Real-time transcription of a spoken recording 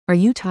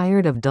Are you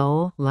tired of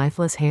dull,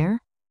 lifeless hair?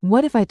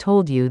 What if I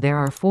told you there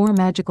are 4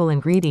 magical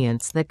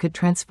ingredients that could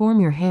transform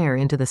your hair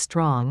into the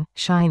strong,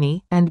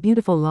 shiny, and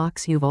beautiful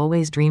locks you've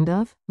always dreamed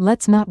of?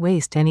 Let's not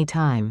waste any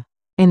time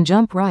and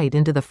jump right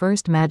into the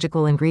first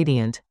magical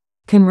ingredient.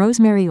 Can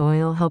rosemary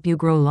oil help you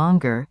grow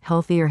longer,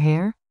 healthier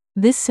hair?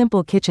 This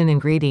simple kitchen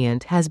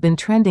ingredient has been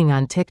trending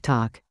on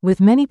TikTok, with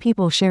many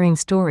people sharing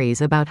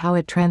stories about how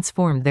it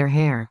transformed their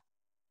hair.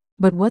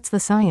 But what's the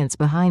science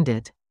behind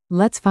it?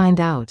 Let's find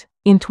out.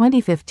 In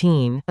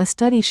 2015, a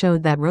study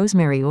showed that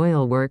rosemary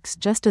oil works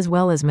just as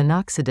well as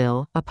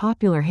minoxidil, a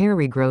popular hair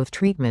regrowth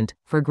treatment,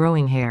 for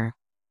growing hair.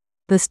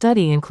 The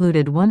study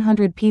included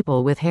 100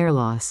 people with hair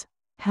loss.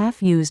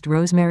 Half used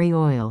rosemary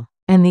oil,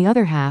 and the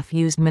other half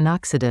used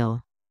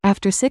minoxidil.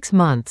 After 6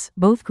 months,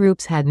 both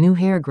groups had new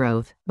hair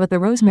growth, but the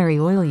rosemary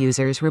oil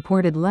users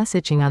reported less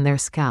itching on their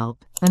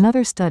scalp.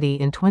 Another study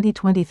in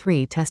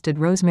 2023 tested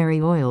rosemary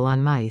oil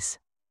on mice.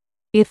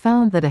 It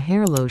found that a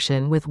hair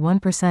lotion with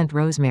 1%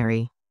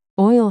 rosemary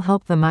oil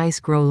helped the mice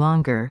grow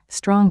longer,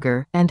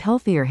 stronger, and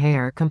healthier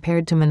hair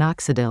compared to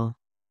minoxidil.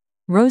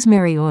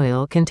 Rosemary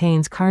oil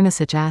contains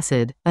carnosic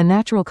acid, a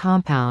natural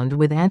compound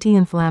with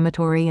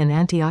anti-inflammatory and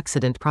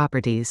antioxidant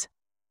properties.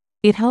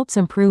 It helps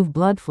improve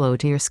blood flow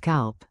to your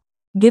scalp,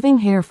 giving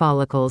hair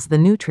follicles the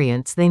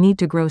nutrients they need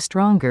to grow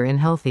stronger and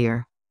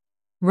healthier.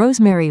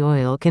 Rosemary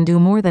oil can do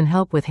more than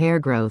help with hair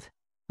growth.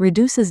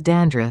 Reduces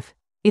dandruff.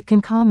 It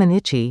can calm an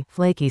itchy,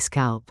 flaky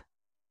scalp.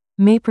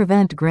 May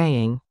prevent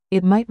graying.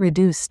 It might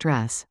reduce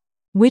stress,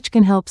 which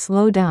can help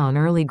slow down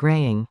early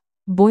graying.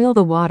 Boil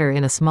the water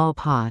in a small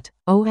pot.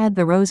 Add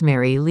the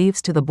rosemary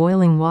leaves to the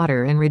boiling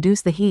water and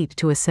reduce the heat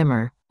to a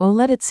simmer.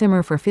 Let it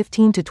simmer for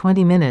 15 to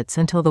 20 minutes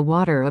until the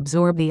water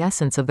absorbs the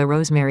essence of the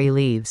rosemary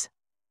leaves.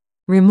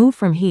 Remove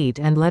from heat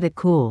and let it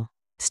cool.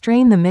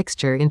 Strain the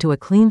mixture into a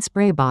clean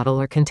spray bottle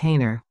or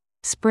container.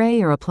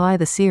 Spray or apply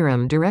the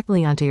serum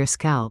directly onto your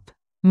scalp.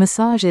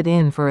 Massage it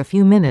in for a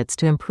few minutes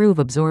to improve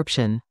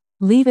absorption.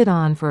 Leave it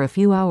on for a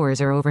few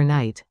hours or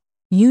overnight.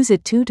 Use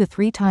it 2 to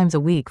 3 times a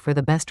week for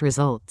the best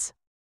results.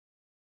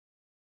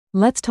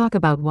 Let's talk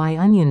about why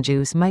onion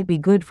juice might be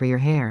good for your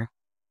hair.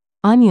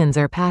 Onions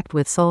are packed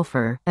with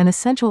sulfur, an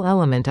essential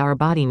element our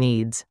body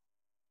needs.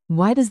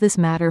 Why does this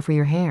matter for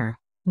your hair?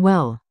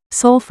 Well,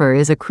 sulfur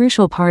is a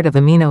crucial part of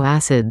amino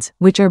acids,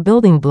 which are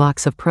building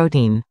blocks of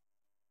protein.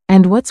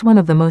 And what's one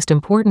of the most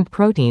important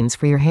proteins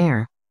for your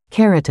hair?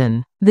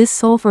 Keratin. This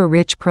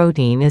sulfur-rich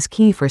protein is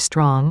key for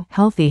strong,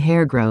 healthy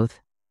hair growth.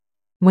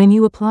 When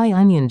you apply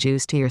onion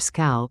juice to your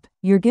scalp,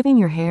 you're giving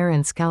your hair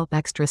and scalp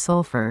extra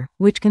sulfur,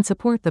 which can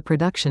support the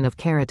production of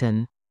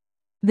keratin.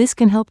 This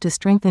can help to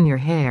strengthen your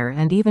hair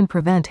and even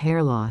prevent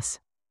hair loss.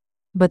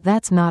 But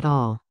that's not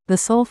all. The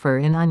sulfur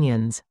in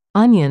onions.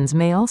 Onions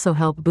may also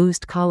help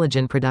boost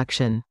collagen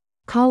production.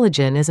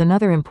 Collagen is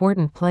another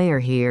important player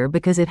here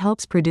because it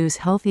helps produce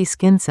healthy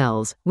skin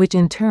cells, which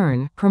in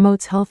turn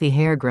promotes healthy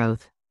hair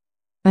growth.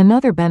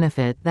 Another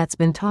benefit that's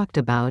been talked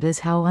about is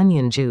how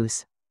onion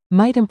juice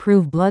might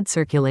improve blood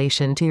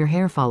circulation to your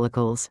hair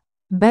follicles.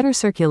 Better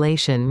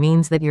circulation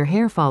means that your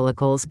hair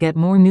follicles get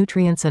more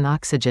nutrients and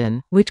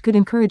oxygen, which could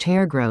encourage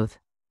hair growth.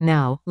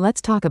 Now, let's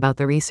talk about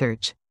the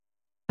research.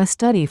 A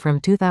study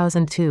from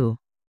 2002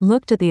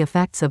 looked at the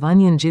effects of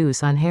onion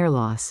juice on hair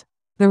loss.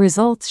 The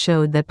results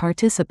showed that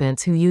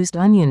participants who used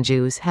onion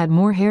juice had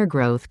more hair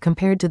growth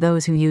compared to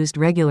those who used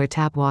regular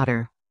tap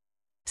water.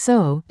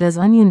 So, does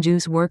onion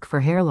juice work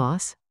for hair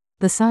loss?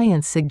 The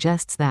science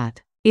suggests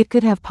that it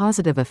could have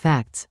positive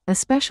effects,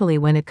 especially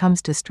when it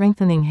comes to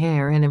strengthening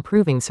hair and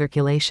improving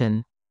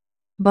circulation.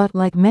 But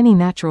like many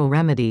natural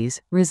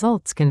remedies,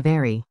 results can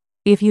vary.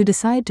 If you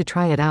decide to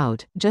try it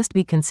out, just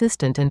be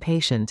consistent and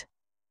patient.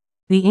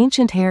 The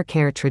ancient hair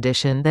care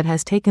tradition that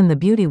has taken the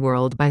beauty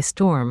world by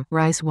storm,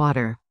 rice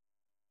water.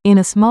 In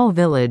a small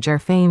village are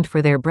famed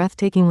for their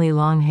breathtakingly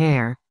long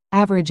hair,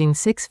 averaging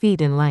 6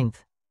 feet in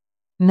length.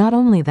 Not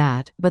only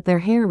that, but their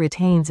hair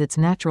retains its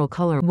natural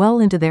color well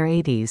into their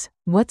 80s.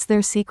 What's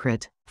their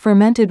secret?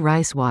 Fermented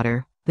rice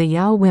water. The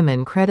Yao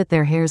women credit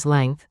their hair's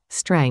length,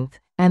 strength,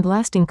 and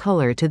lasting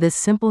color to this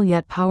simple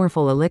yet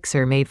powerful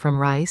elixir made from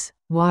rice,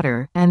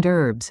 water, and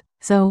herbs.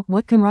 So,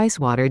 what can rice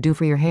water do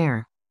for your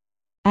hair?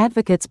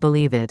 Advocates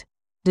believe it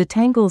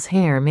detangles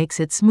hair, makes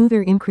it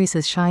smoother,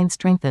 increases shine,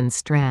 strengthens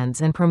strands,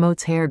 and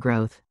promotes hair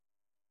growth.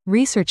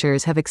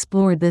 Researchers have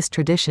explored this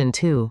tradition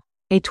too.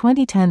 A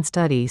 2010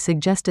 study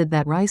suggested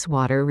that rice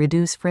water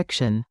reduce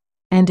friction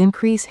and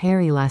increase hair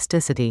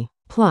elasticity.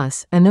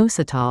 Plus,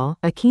 inositol,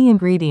 a key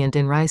ingredient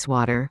in rice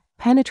water,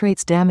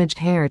 penetrates damaged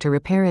hair to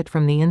repair it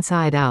from the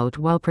inside out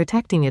while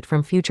protecting it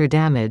from future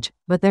damage.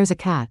 But there's a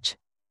catch.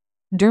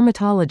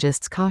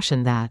 Dermatologists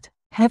caution that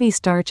heavy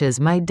starches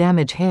might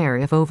damage hair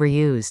if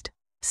overused.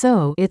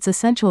 So, it's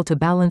essential to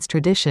balance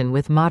tradition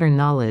with modern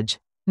knowledge.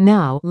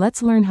 Now,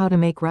 let's learn how to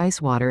make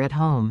rice water at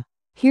home.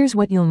 Here's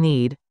what you'll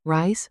need: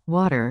 rice,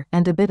 water,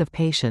 and a bit of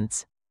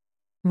patience.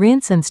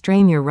 Rinse and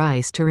strain your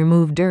rice to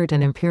remove dirt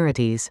and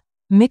impurities.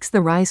 Mix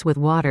the rice with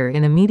water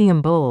in a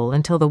medium bowl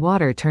until the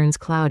water turns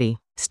cloudy.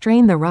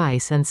 Strain the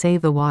rice and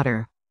save the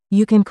water.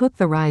 You can cook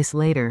the rice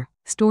later.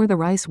 store the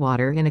rice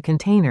water in a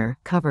container,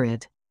 cover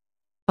it.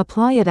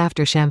 Apply it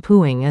after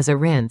shampooing as a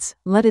rinse,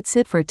 let it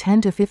sit for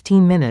 10 to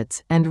 15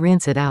 minutes, and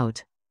rinse it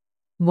out.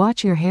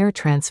 Watch your hair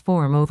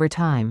transform over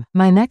time.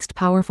 My next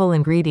powerful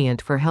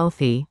ingredient for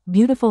healthy,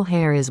 beautiful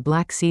hair is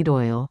black seed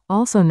oil,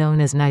 also known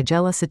as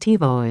Nigella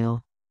sativa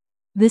oil.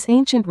 This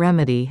ancient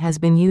remedy has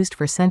been used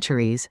for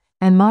centuries,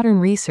 and modern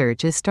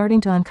research is starting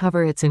to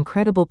uncover its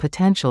incredible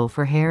potential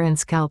for hair and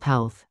scalp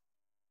health.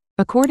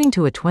 According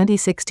to a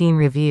 2016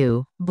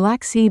 review,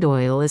 black seed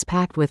oil is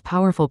packed with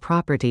powerful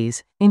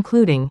properties,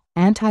 including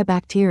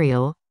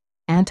antibacterial,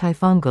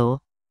 antifungal,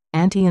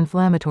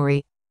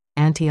 anti-inflammatory,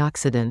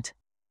 antioxidant.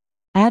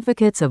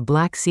 Advocates of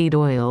black seed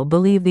oil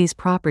believe these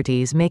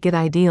properties make it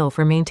ideal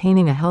for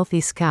maintaining a healthy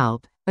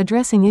scalp,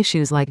 addressing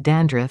issues like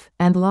dandruff,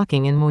 and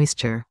locking in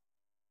moisture.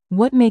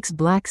 What makes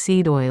black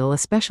seed oil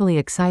especially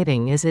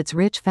exciting is its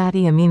rich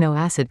fatty amino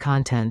acid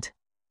content.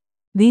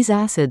 These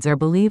acids are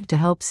believed to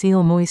help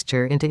seal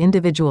moisture into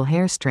individual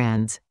hair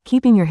strands,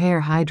 keeping your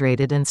hair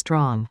hydrated and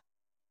strong.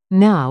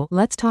 Now,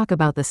 let's talk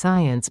about the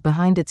science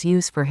behind its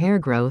use for hair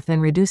growth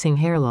and reducing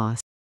hair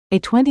loss. A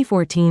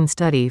 2014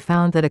 study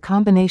found that a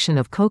combination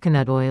of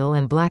coconut oil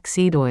and black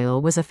seed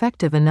oil was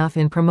effective enough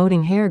in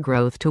promoting hair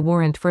growth to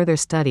warrant further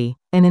study,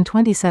 and in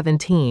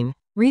 2017,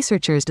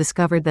 researchers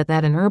discovered that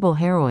an herbal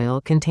hair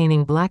oil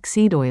containing black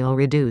seed oil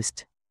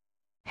reduced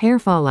hair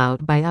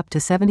fallout by up to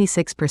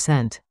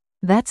 76%.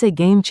 That's a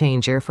game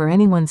changer for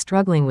anyone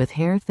struggling with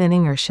hair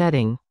thinning or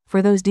shedding.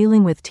 For those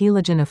dealing with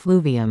telogen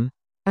effluvium,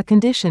 a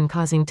condition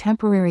causing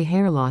temporary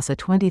hair loss, a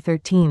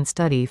 2013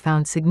 study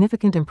found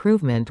significant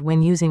improvement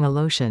when using a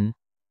lotion.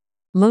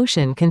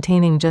 Lotion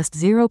containing just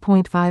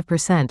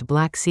 0.5%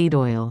 black seed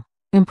oil.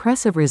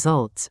 Impressive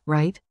results,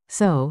 right?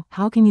 So,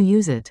 how can you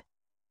use it?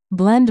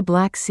 Blend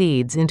black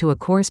seeds into a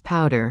coarse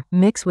powder,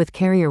 mix with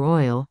carrier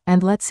oil,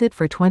 and let sit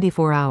for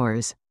 24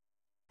 hours.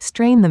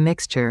 Strain the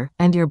mixture,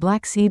 and your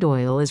black seed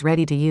oil is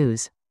ready to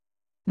use.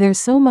 There's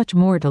so much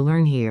more to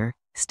learn here.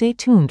 Stay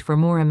tuned for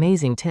more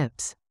amazing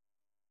tips.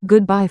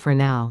 Goodbye for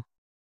now.